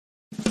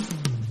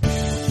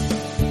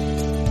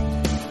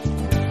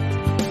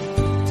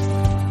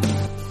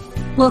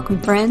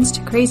Welcome, friends,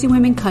 to Crazy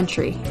Women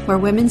Country, where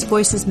women's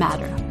voices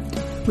matter.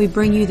 We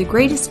bring you the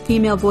greatest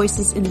female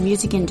voices in the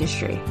music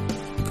industry,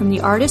 from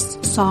the artists,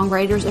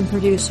 songwriters, and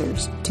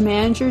producers, to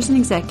managers and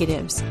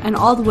executives, and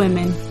all the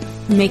women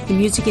who make the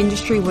music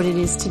industry what it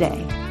is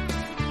today.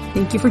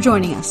 Thank you for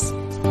joining us.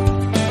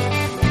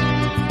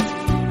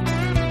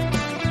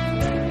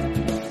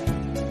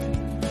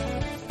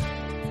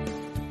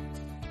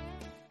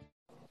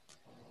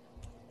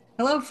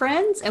 Hello,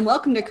 friends, and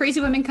welcome to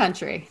Crazy Women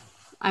Country.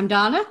 I'm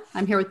Donna.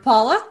 I'm here with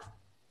Paula.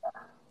 I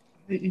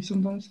hate you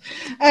sometimes.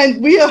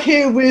 And we are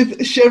here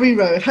with Sherry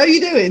Rowe. How are you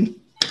doing?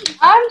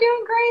 I'm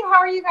doing great. How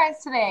are you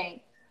guys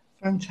today?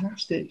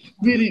 Fantastic.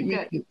 Really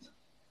good.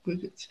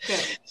 Good.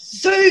 Good.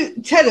 So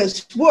tell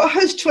us, what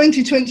has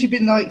 2020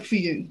 been like for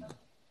you?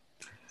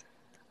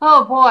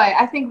 Oh, boy.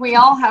 I think we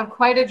all have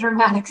quite a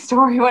dramatic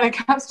story when it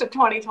comes to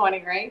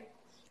 2020, right?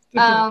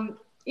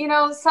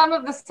 Some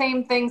of the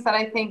same things that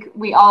I think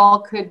we all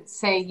could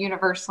say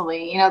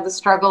universally, the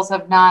struggles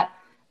of not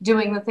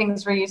doing the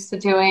things we're used to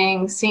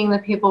doing, seeing the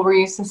people we're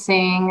used to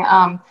seeing.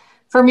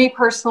 For me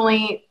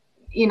personally,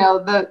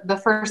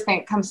 the first thing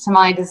that comes to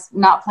mind is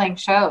not playing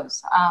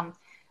shows.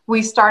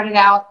 We started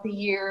out the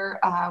year,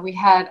 we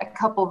had a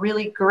couple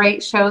really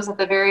great shows at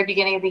the very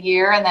beginning of the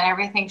year, and then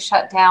everything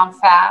shut down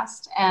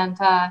fast. And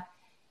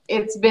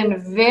it's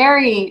been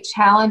very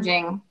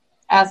challenging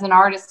as an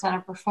artist and a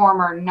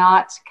performer,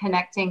 not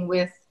connecting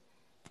with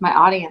my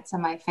audience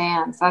and my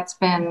fans. That's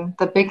been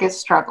the biggest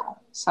struggle.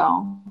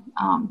 So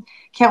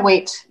can't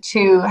wait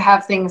to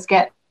have things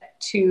get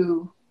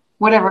to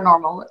whatever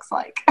normal looks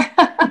like.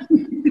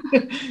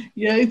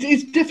 Yeah,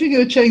 it's definitely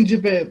going to change a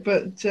bit,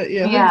 but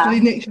hopefully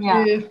next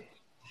year.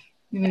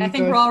 I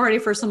think we're all ready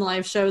for some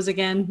live shows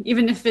again,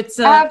 even if it's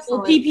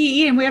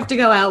PPE and we have to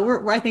go out.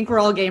 I think we're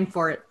all game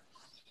for it.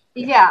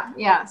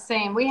 Yeah,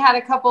 same. We had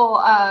a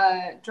couple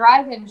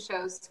drive-in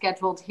shows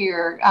scheduled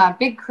here,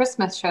 big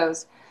Christmas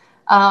shows.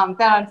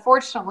 That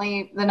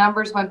unfortunately the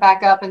numbers went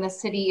back up and the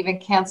city even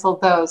canceled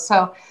those.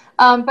 So,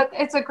 but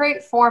it's a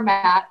great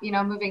format,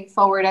 moving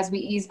forward as we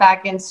ease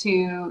back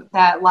into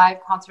that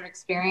live concert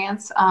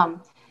experience.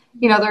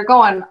 They're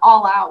going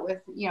all out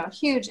with,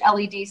 huge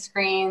LED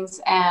screens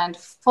and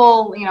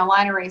full,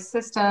 line array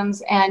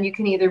systems. And you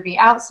can either be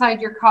outside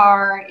your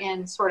car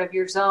in sort of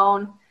your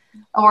zone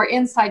or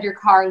inside your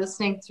car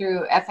listening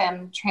through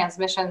FM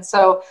transmission.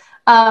 So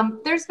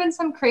there's been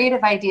some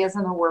creative ideas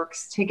in the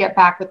works to get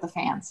back with the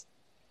fans.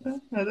 Oh,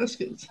 that's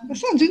good. That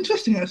sounds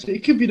interesting, actually.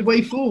 It could be the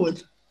way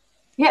forward.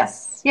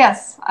 Yes,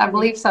 I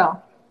believe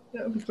so.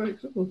 That would be very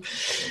cool.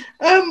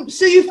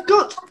 So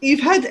you've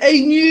had a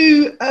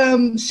new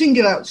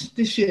single out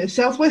this year,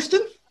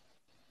 Southwestern?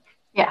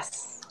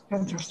 Yes.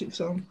 Fantastic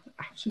song.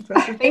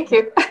 Absolutely. Thank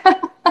you.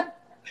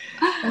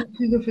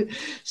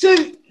 So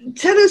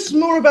tell us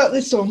more about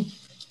this song.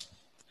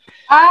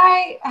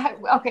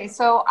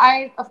 So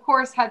I, of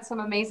course, had some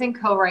amazing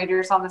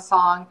co-writers on the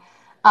song.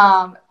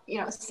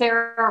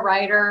 Sarah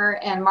Ryder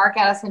and Mark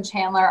Addison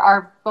Chandler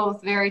are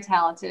both very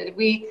talented.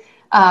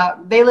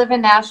 They live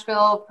in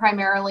Nashville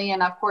primarily,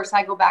 and of course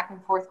I go back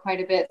and forth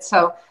quite a bit.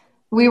 So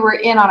we were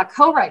in on a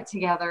co-write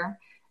together,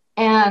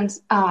 and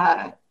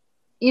I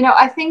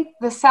think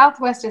the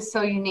Southwest is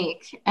so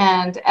unique.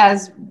 And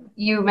as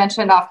you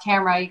mentioned off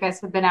camera, you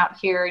guys have been out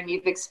here and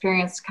you've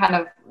experienced kind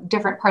of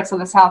different parts of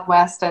the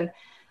Southwest. And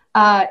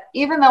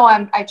even though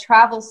I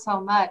travel so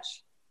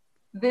much,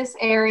 this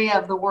area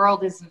of the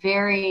world is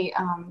very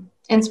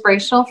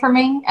inspirational for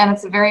me, and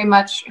it's very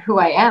much who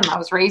I am. I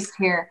was raised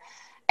here.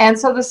 And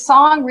so the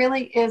song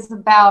really is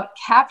about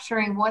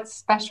capturing what's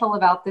special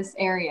about this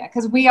area,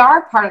 because we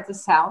are part of the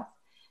South.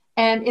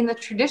 And in the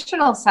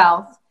traditional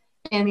South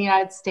in the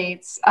United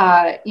States,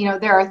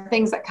 there are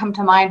things that come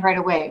to mind right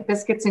away: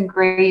 biscuits and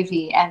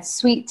gravy and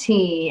sweet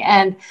tea,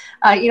 and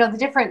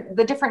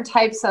the different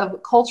types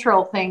of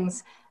cultural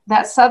things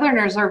that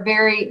Southerners are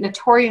very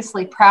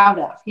notoriously proud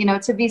of.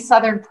 To be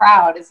Southern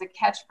proud is a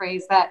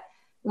catchphrase that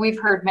we've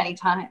heard many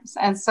times.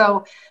 And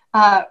so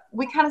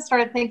we kind of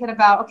started thinking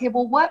about, okay,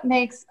 well, what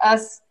makes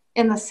us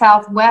in the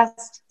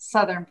Southwest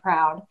Southern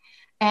proud?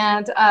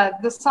 And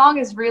the song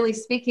is really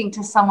speaking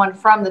to someone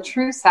from the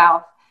true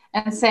South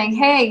and saying,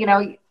 hey,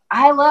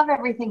 I love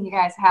everything you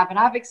guys have, and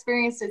I've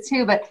experienced it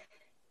too, but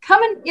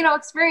come and,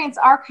 experience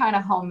our kind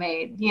of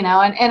homemade,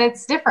 and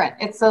it's different.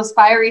 It's those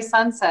fiery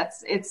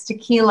sunsets, it's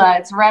tequila,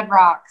 it's Red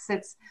Rocks,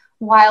 it's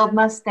wild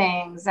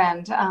Mustangs.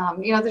 And,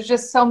 there's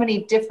just so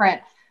many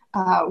different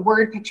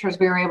word pictures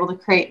we were able to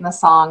create in the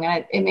song.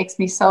 And it makes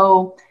me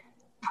so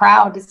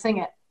proud to sing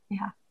it.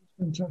 Yeah.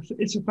 Fantastic.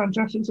 It's a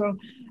fantastic song.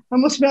 I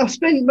must admit, I've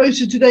spent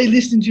most of today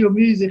listening to your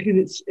music, and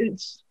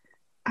it's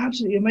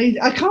absolutely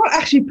amazing. I can't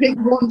actually pick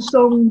one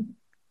song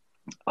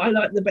I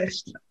like the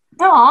best.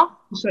 Aw,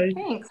 so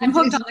thanks. I'm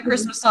hooked on the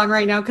Christmas song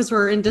right now because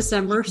we're in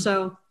December.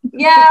 So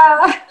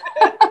yeah,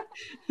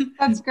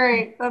 that's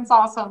great. That's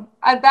awesome.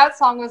 That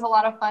song was a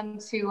lot of fun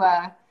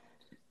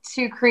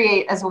to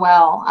create as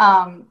well.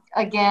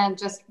 Again,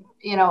 just,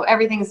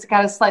 everything's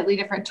got a slightly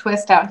different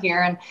twist out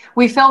here. And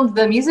we filmed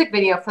the music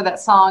video for that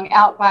song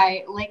out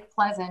by Lake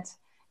Pleasant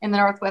in the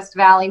Northwest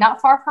Valley,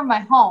 not far from my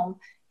home,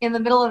 in the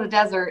middle of the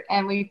desert.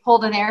 And we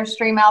pulled an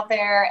Airstream out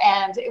there,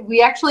 and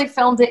we actually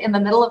filmed it in the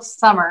middle of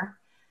summer,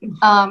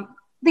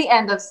 the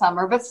end of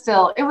summer, but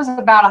still it was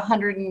about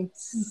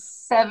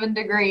 107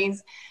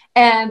 degrees.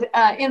 And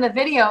in the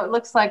video, it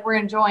looks like we're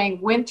enjoying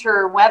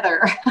winter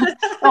weather,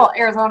 well,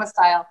 Arizona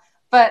style.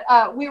 But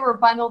we were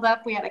bundled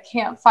up. We had a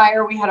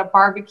campfire. We had a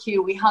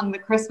barbecue. We hung the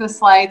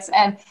Christmas lights.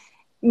 And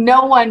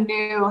no one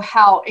knew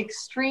how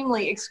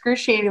extremely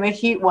excruciating the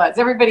heat was.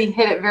 Everybody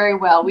hid it very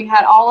well. We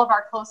had all of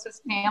our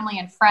closest family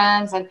and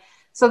friends. And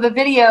so the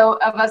video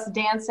of us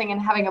dancing and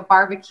having a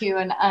barbecue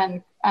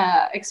and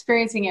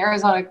experiencing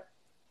Arizona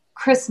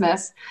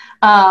Christmas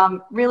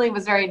really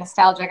was very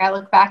nostalgic. I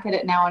look back at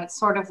it now, and it's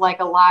sort of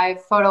like a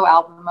live photo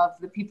album of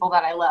the people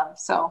that I love.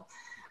 So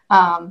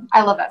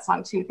I love that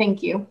song too.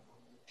 Thank you.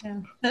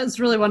 Yeah, that's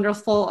really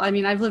wonderful. I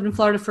mean, I've lived in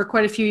Florida for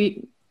quite a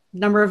few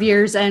number of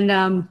years,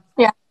 and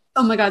yeah.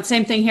 Oh my God,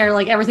 same thing here.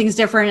 Like everything's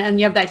different, and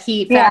you have that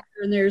heat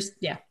factor, and there's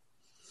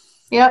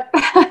Yep.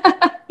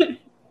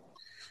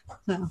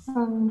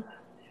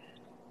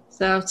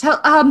 So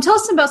tell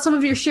us about some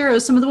of your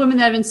heroes, some of the women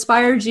that have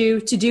inspired you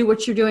to do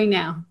what you're doing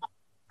now.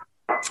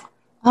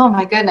 Oh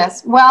my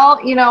goodness. Well,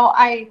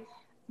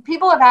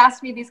 people have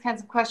asked me these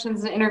kinds of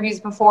questions in interviews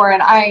before,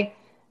 and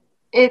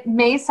it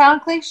may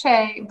sound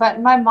cliche,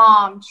 but my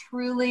mom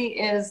truly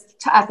is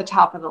at the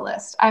top of the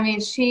list. I mean,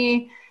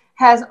 she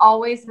has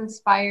always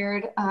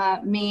inspired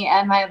me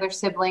and my other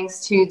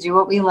siblings to do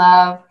what we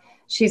love.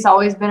 She's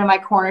always been in my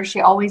corner. She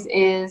always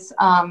is.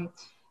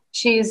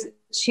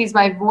 She's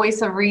my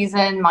voice of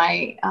reason,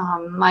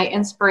 my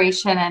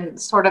inspiration, and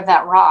sort of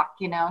that rock,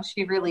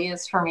 she really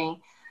is for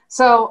me.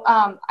 So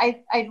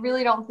I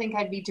really don't think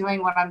I'd be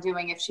doing what I'm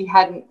doing if she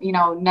hadn't,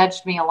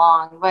 nudged me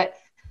along. But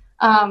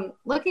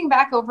looking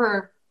back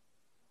over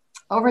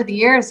the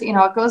years, it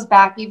goes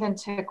back even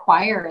to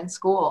choir in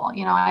school.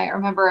 I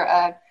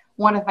remember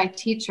one of my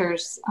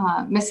teachers,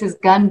 Mrs.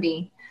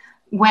 Gunby,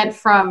 went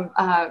from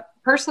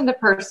person to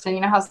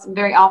person. How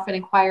very often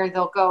in choir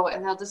they'll go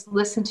and they'll just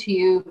listen to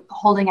you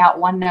holding out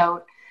one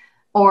note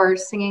or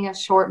singing a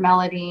short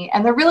melody.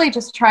 And they're really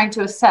just trying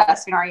to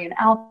assess, are you an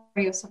alto,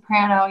 are you a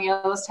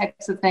soprano, those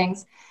types of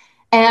things.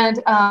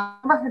 And I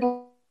remember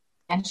her,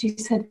 and she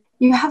said,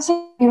 "You have such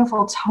a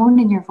beautiful tone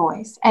in your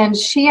voice." And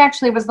she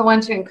actually was the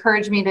one to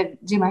encourage me to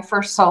do my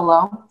first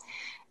solo.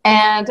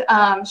 And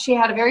she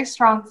had a very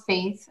strong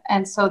faith.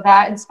 And so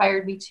that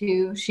inspired me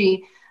too.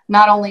 She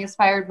not only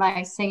inspired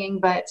my singing,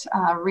 but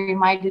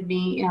reminded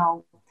me,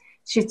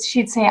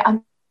 she'd say,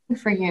 "I'm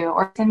for you,"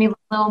 or send me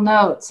little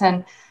notes.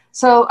 And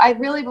so I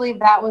really believe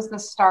that was the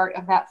start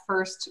of that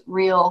first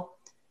real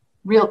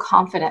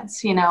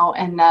confidence,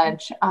 and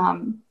nudge.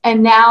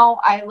 And now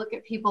I look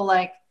at people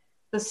like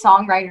the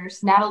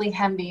songwriters, Natalie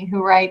Hemby,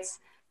 who writes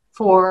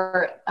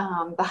for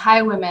the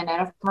Highwomen,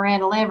 and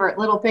Miranda Lambert,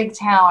 Little Big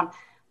Town.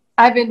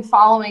 I've been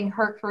following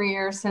her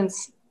career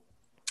since,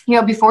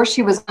 before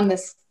she was on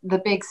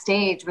the big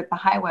stage with the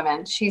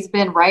Highwomen. She's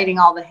been writing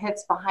all the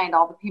hits behind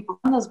all the people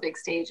on those big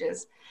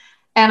stages.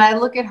 And I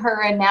look at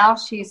her, and now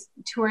she's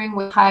touring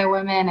with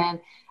Highwomen, and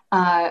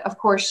of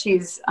course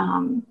she's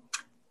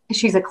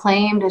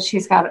acclaimed,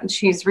 and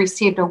she's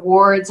received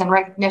awards and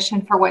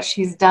recognition for what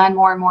she's done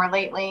more and more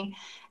lately.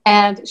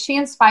 And she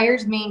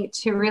inspires me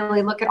to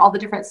really look at all the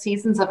different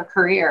seasons of a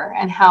career,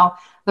 and how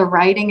the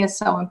writing is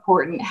so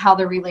important, how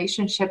the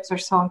relationships are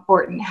so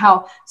important,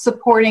 how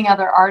supporting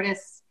other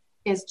artists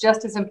is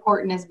just as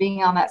important as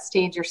being on that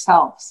stage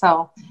yourself.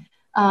 So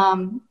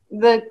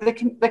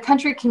the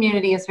country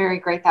community is very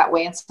great that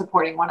way in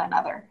supporting one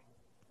another.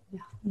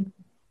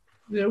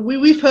 Yeah,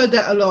 we've heard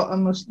that a lot.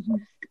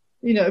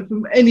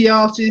 From any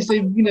artist,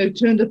 they've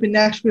turned up in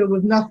Nashville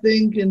with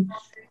nothing, and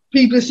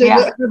people have said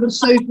that they have a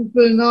sofa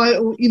for a night,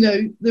 or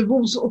they've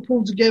all sort of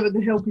pulled together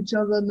to help each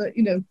other, and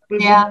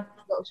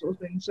that sort of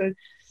thing. So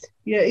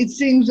it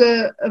seems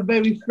a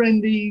very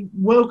friendly,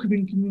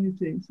 welcoming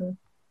community. So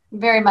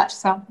very much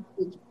so.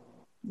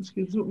 That's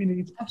good. That's what we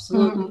need.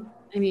 Absolutely.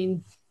 Mm-hmm. I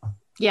mean,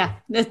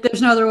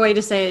 there's no other way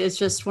to say it. It's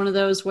just one of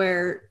those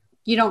where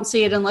you don't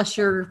see it unless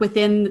you're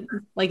within,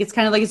 like, it's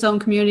kind of like its own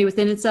community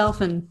within itself.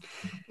 And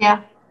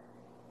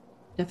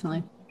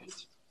definitely.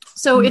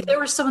 So if there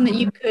was someone that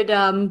you could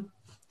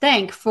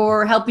thank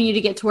for helping you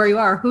to get to where you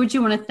are, who would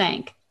you want to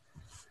thank?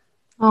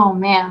 Oh,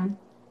 man.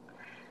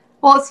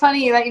 Well, it's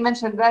funny that you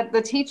mentioned that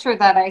the teacher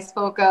that I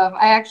spoke of.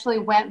 I actually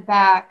went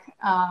back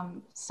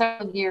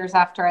several years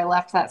after I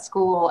left that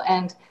school,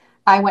 and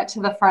I went to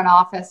the front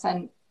office,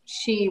 and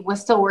she was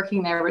still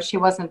working there, but she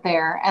wasn't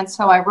there. And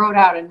so I wrote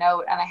out a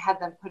note, and I had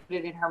them put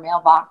it in her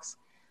mailbox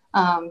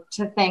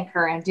to thank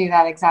her and do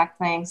that exact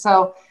thing.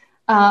 So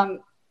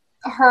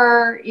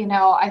her,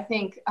 I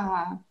think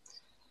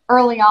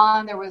early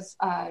on there was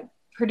a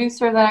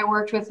producer that I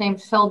worked with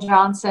named Phil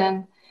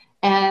Johnson,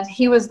 and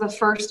he was the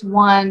first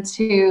one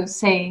to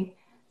say,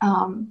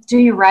 "Do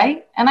you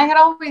write?" And I had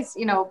always,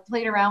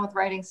 played around with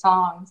writing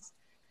songs,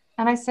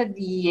 And I said,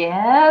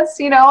 yes.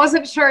 I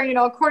wasn't sure,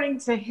 according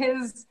to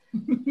his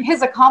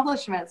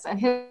accomplishments and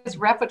his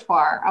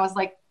repertoire. I was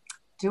like,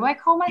 do I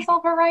call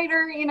myself a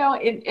writer? In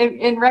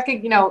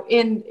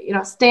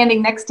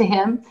standing next to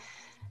him.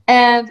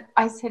 And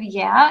I said,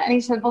 yeah. And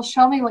he said, well,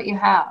 show me what you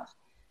have.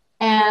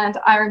 And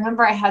I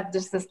remember I had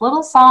just this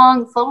little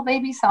song, this little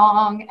baby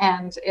song,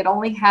 and it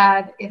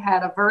had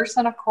a verse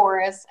and a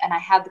chorus, and I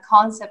had the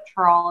concept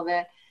for all of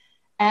it.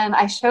 And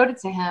I showed it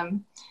to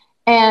him,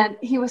 and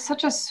he was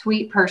such a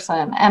sweet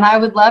person. And I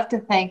would love to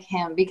thank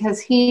him, because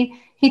he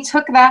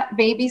took that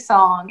baby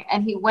song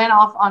and he went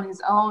off on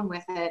his own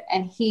with it,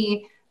 and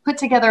he put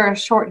together a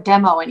short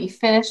demo, and he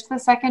finished the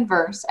second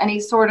verse, and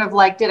he sort of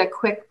like did a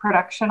quick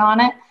production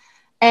on it,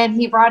 and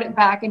he brought it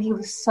back, and he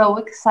was so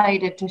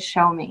excited to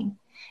show me.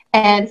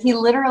 And he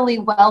literally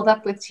welled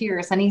up with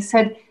tears, and he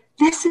said,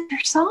 this is your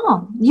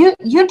song. You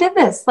did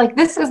this. Like,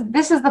 this is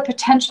the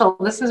potential.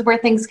 This is where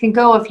things can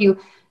go if you,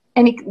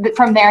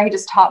 from there, he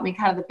just taught me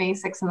kind of the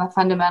basics and the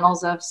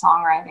fundamentals of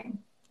songwriting.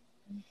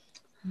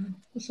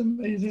 That's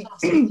amazing.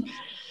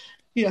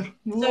 Yeah.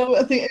 Well,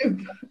 I think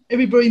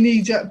everybody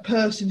needs that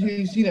person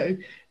who's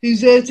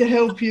there to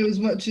help you as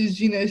much as,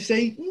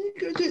 say,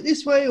 go do it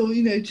this way, or,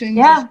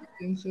 change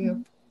things.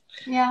 So,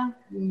 yeah.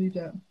 You need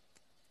that.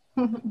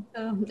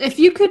 If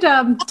you could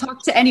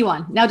talk to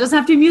anyone, now it doesn't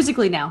have to be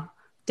musically now,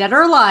 dead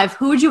or alive,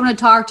 who would you want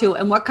to talk to,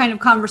 and what kind of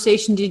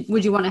conversation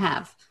would you want to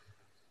have?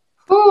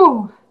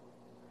 Ooh,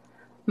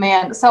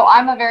 man. So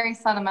I'm a very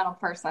sentimental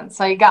person,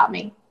 so you got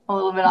me a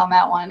little bit on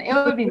that one. It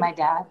would be my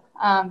dad.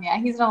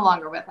 He's no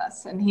longer with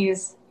us, and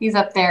he's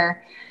up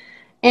there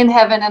in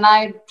heaven, and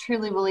I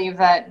truly believe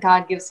that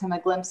God gives him a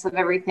glimpse of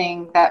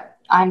everything that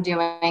I'm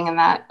doing, and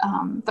that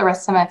the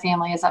rest of my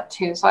family is up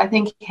to. So I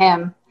think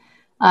him.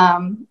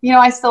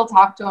 I still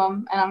talk to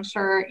him, and I'm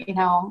sure,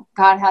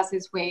 God has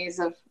his ways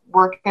of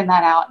working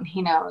that out, and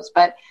he knows.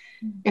 But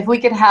if we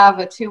could have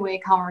a two-way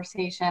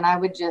conversation, I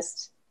would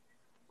just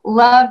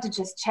love to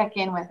just check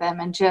in with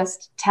him and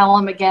just tell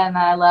him again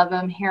that I love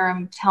him, hear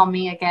him tell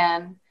me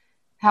again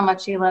how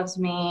much he loves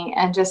me,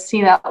 and just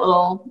see that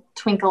little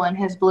twinkle in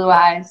his blue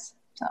eyes.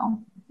 So,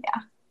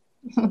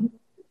 yeah.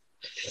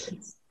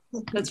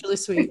 That's really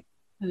sweet.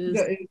 It is.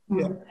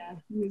 Yeah. It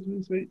is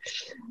really sweet.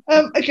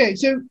 Okay,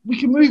 so we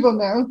can move on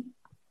now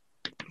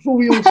before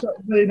we all start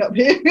running up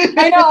here.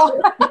 I know.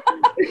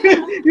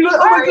 You're like,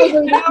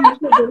 oh my God.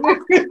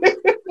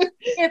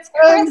 It's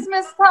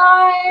Christmas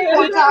time.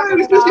 We're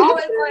talking about.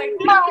 It's like,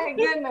 my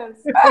goodness.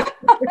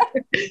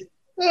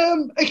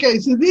 Okay,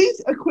 so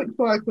these are quick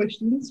fire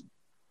questions.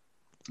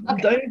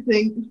 Okay. Don't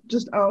think,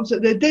 just answer.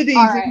 They're dead easy.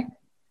 Right.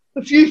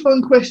 A few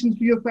fun questions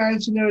for your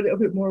fans to know a little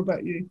bit more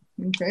about you.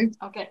 Okay.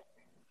 Okay.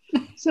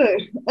 So,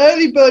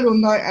 early bird or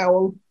night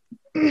owl?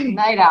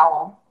 Night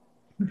owl.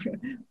 Okay.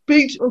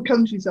 Beach or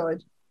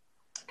countryside?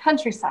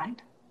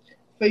 Countryside.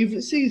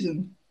 Favorite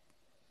season?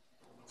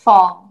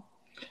 Fall.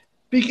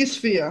 Biggest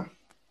fear?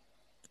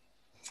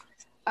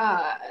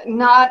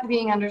 Not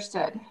being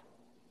understood.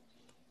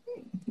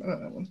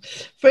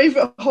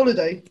 Favorite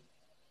holiday?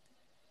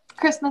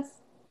 Christmas.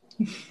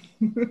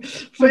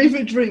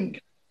 Favorite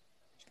drink?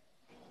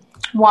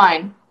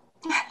 Wine.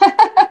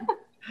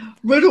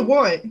 Red or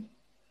white?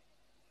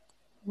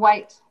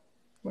 White.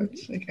 Right,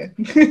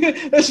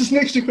 okay. That's just an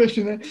extra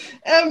question there.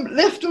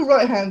 Left or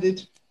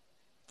right-handed?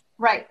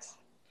 Right.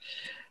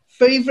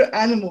 Favorite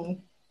animal?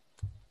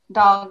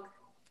 Dog.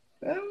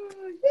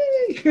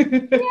 Yay!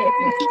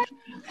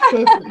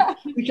 Perfect.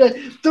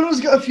 Okay,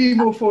 Donald's got a few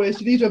more for you,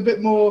 so these are a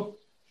bit more.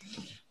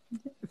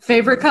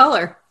 Favorite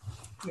color?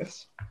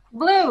 Yes.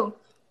 Blue.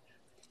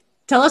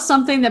 Tell us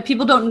something that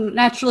people don't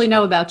naturally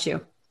know about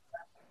you.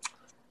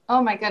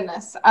 Oh my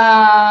goodness.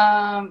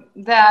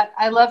 That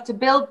I love to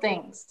build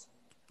things.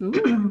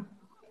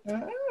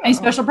 Any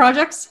special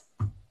projects?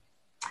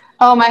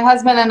 Oh, my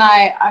husband and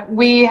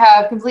we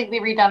have completely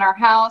redone our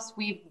house.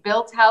 We've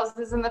built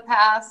houses in the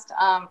past.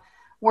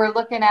 We're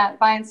looking at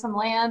buying some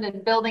land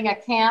and building a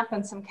camp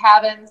and some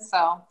cabins.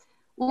 So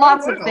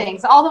lots of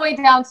things, all the way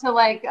down to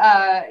like,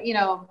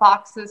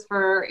 boxes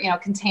for,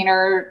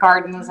 container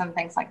gardens and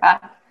things like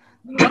that.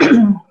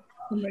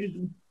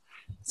 Amazing.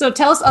 So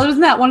tell us, other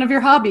than that, one of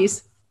your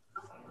hobbies.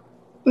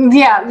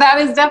 Yeah, that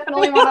is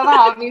definitely one of the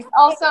hobbies.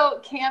 Also,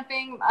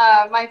 camping.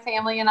 My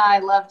family and I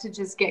love to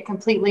just get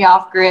completely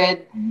off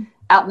grid,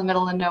 out in the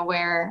middle of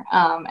nowhere,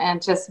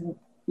 and just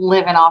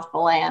living off the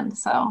land.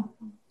 So,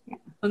 yeah.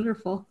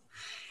 Wonderful.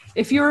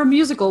 If you were a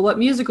musical, what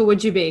musical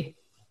would you be?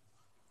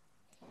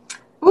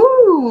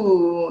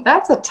 Ooh,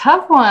 that's a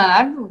tough one.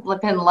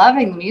 I've been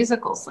loving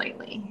musicals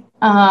lately.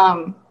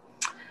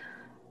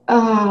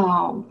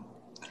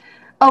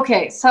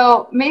 Okay,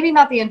 so maybe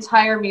not the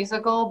entire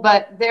musical,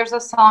 but there's a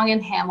song in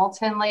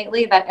Hamilton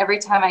lately that every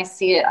time I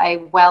see it,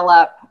 I well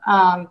up.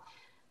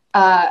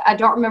 I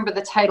don't remember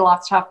the title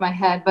off the top of my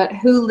head, but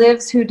Who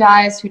Lives, Who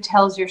Dies, Who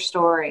Tells Your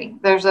Story?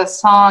 There's a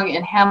song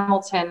in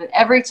Hamilton, and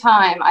every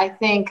time I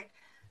think,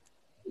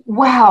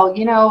 wow,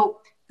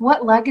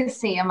 what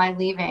legacy am I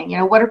leaving?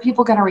 What are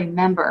people going to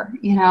remember,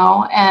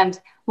 and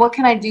what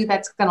can I do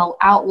that's going to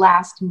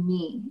outlast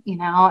me,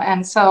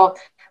 And so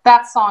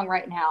that song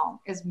right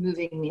now is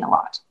moving me a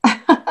lot.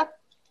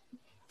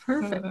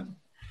 Perfect.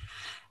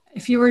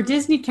 If you were a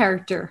Disney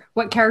character,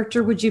 what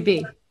character would you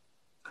be?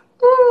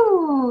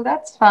 Ooh,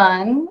 that's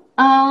fun.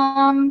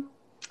 Oh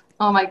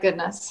my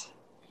goodness.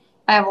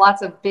 I have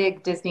lots of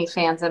big Disney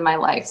fans in my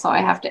life, so I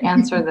have to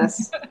answer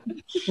this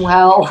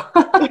well.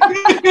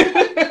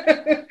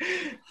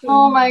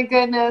 Oh my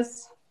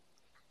goodness.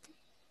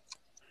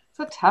 It's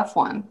a tough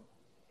one.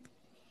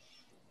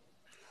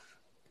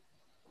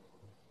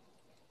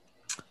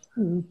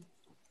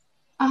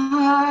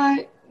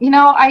 I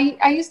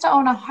used to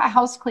own a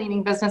house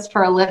cleaning business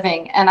for a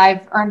living, and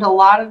I've earned a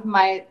lot of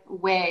my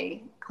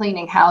way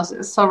cleaning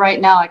houses. So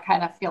right now I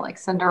kind of feel like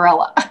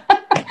Cinderella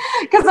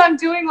because I'm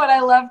doing what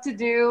I love to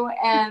do.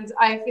 And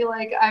I feel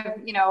like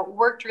I've,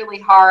 worked really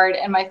hard,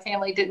 and my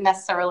family didn't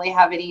necessarily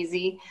have it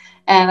easy.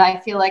 And I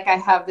feel like I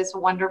have this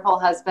wonderful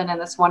husband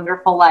and this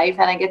wonderful life,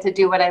 and I get to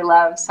do what I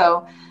love.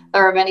 So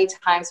there are many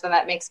times when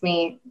that makes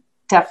me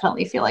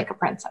definitely feel like a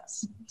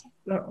princess.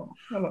 Oh,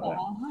 I like that.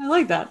 I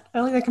like that.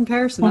 I like that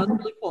comparison. That was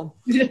really cool.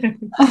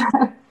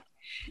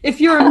 If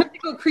you're a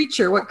mythical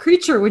creature, what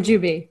creature would you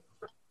be?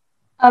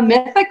 A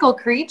mythical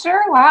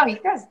creature? Wow, you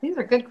guys, these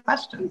are good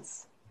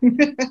questions.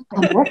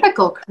 A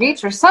mythical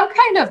creature, some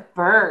kind of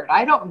bird.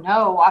 I don't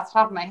know off the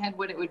top of my head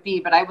what it would be,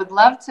 but I would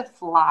love to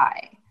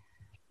fly.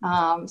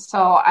 So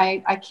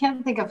I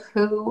can't think of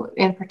who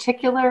in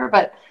particular,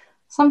 but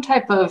some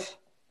type of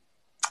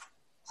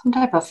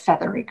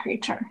feathery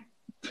creature.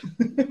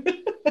 Mythical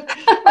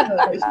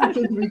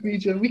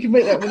creature. We can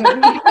make that one up.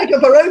 We can make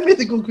up our own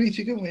mythical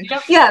creature, can't we?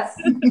 Yes.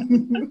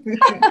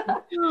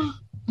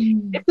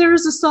 If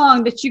there's a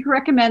song that you could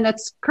recommend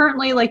that's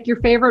currently like your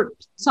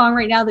favorite song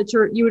right now that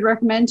you would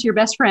recommend to your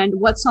best friend,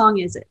 what song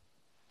is it?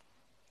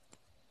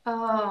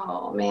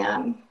 Oh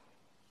man,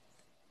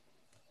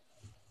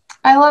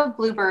 I love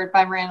Bluebird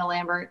by Miranda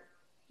Lambert.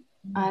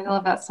 I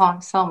love that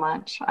song so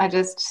much.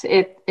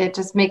 It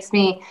just makes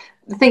me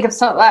think of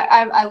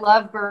I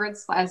love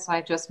birds, as I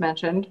just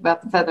mentioned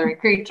about the feathery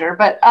creature,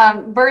 but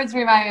birds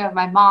remind me of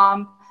my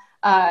mom.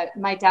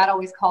 My dad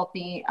always called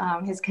me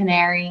his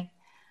canary.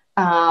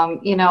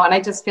 And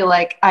I just feel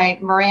like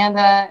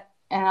Miranda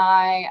and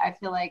I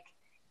feel like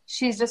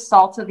she's just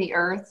salt of the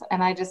earth,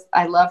 and I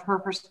love her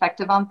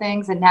perspective on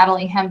things, and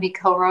Natalie Hemby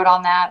co-wrote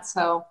on that.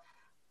 So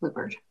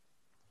Bluebird.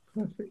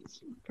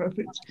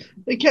 Perfect.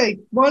 Okay,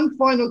 one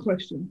final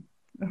question.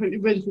 I hope you're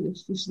ready for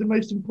this. This is the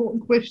most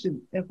important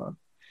question ever.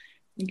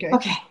 Okay.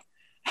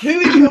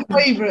 Who is your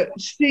favorite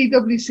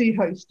CWC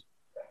host?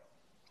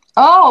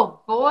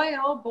 Oh boy.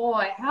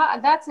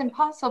 That's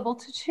impossible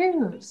to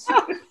choose.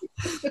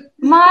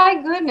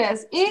 My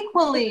goodness.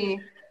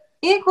 Equally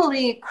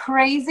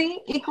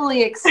crazy,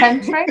 equally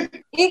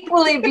eccentric,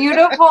 equally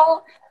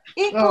beautiful,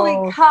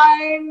 equally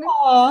kind,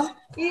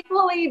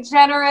 equally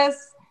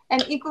generous,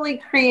 and equally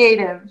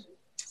creative.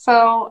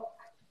 So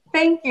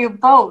thank you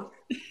both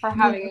for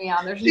having me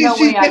on. There's no way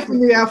she's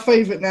definitely our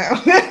favourite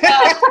now.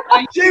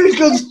 Jamie's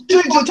gone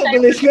straight to the top of the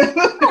list now.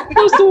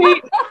 So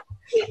sweet.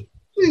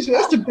 Seriously,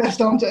 that's the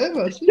best answer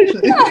ever.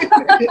 Seriously.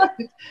 I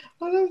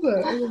love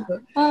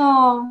that.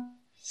 Oh.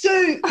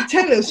 So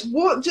tell us,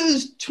 what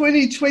does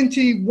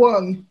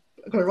 2021,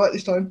 I got it right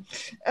this time,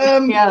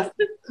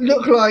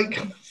 look like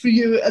for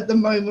you at the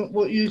moment,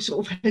 what you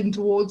sort of heading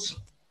towards?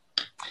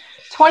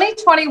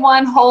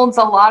 2021 holds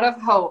a lot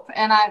of hope,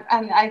 and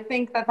I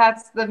think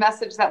that's the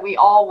message that we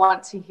all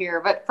want to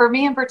hear. But for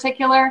me in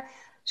particular,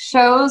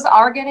 shows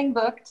are getting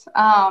booked.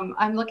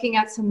 I'm looking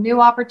at some new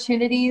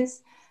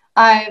opportunities.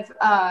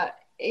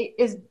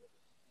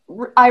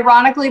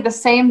 Ironically, the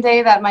same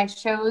day that my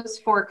shows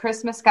for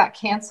Christmas got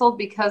canceled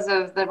because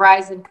of the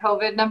rise in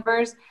COVID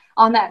numbers,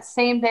 on that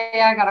same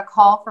day, I got a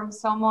call from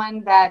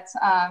someone that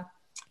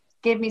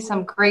gave me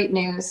some great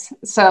news.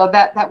 So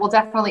that will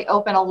definitely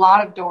open a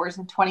lot of doors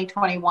in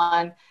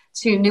 2021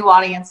 to new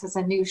audiences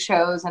and new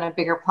shows and a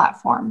bigger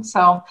platform.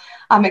 So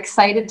I'm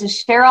excited to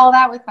share all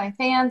that with my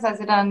fans as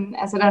it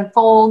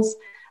unfolds.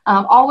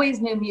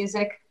 Always new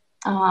music.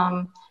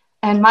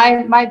 And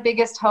my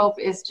biggest hope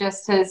is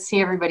just to see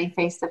everybody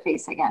face to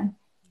face again.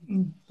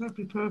 That'd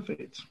be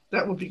perfect.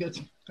 That would be good.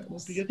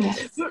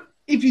 Yes. But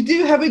if you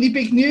do have any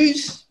big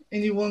news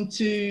and you want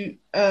to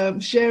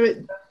share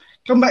it,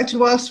 come back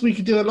to us. We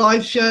could do a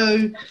live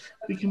show.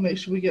 We can make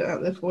sure we get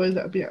out there for you.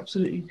 That would be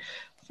absolutely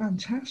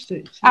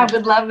fantastic. So, I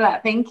would love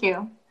that. Thank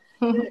you.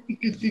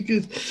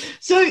 Good.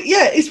 So,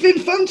 yeah, it's been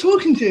fun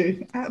talking to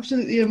you.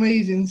 Absolutely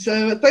amazing.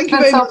 So, thank you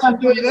very much for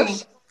joining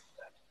us.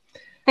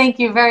 Thank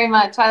you very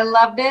much. I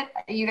loved it.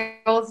 You guys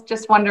both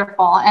just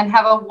wonderful. And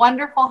have a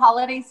wonderful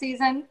holiday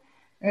season.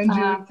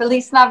 And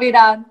Feliz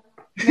Navidad.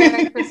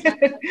 Merry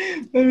Christmas.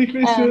 Merry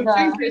Christmas. And,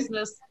 Merry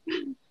Christmas.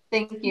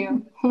 Thank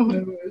you.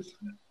 No worries.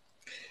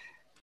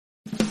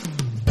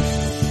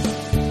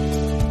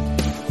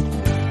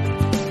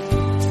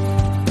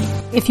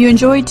 If you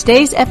enjoyed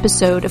today's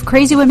episode of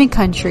Crazy Women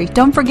Country,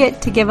 don't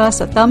forget to give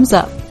us a thumbs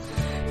up.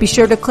 Be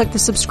sure to click the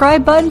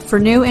subscribe button for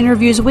new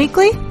interviews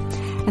weekly.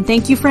 And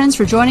thank you, friends,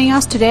 for joining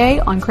us today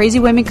on Crazy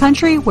Women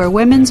Country, where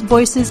women's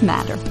voices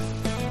matter.